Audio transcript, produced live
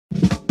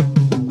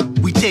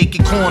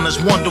naked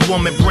corners, Wonder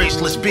Woman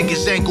bracelets,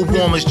 biggest ankle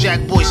warmers.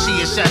 Jack boys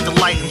see us at the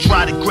light and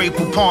try to grape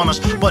upon us,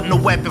 but no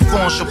weapon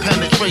form shall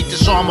penetrate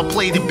this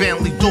armor-plated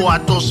Bentley door. I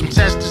throw some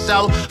testers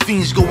out,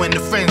 fiends go into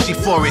frenzy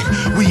for it.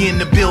 We in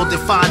the building,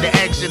 find the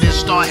exit and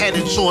start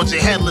heading towards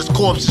it. Headless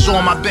corpses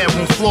on my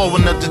bedroom floor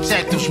when the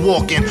detectives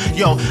walking.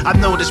 Yo, I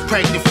know this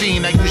pregnant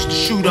fiend I used to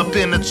shoot up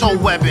in a tow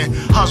weapon.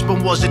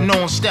 Husband was a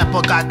known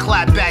stepper, got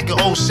clapped back in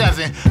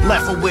 07.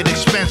 Left her with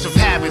expensive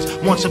habits.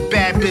 Once a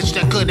bad bitch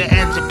that could've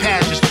entered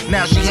pageants.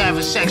 Now she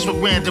having sex with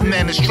random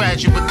men, it's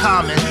tragic but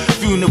common.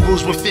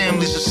 Funerals where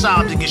families are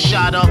sobbed to get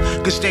shot up,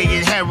 cause they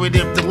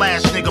inherited the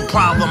last nigga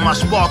problem. I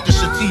sparked the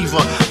sativa,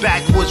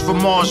 backwoods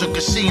from Mars or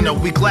Casino.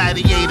 We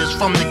gladiators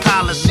from the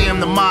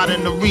Coliseum to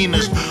modern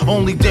arenas.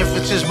 Only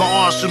difference is my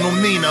arsenal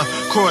meaner.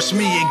 Cross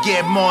me and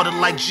get martyred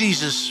like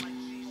Jesus.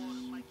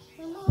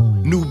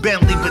 New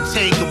Bentley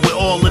Bottega with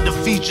all of the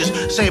features.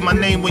 Say my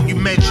name when you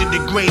mention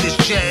the greatest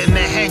jet in the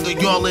hangar.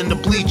 Y'all in the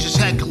bleachers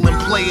heckling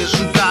players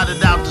who got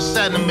it out the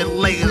sediment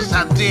layers.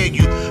 How dare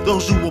you?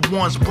 Those who were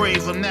once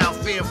brave are now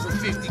fearful.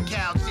 50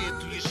 cal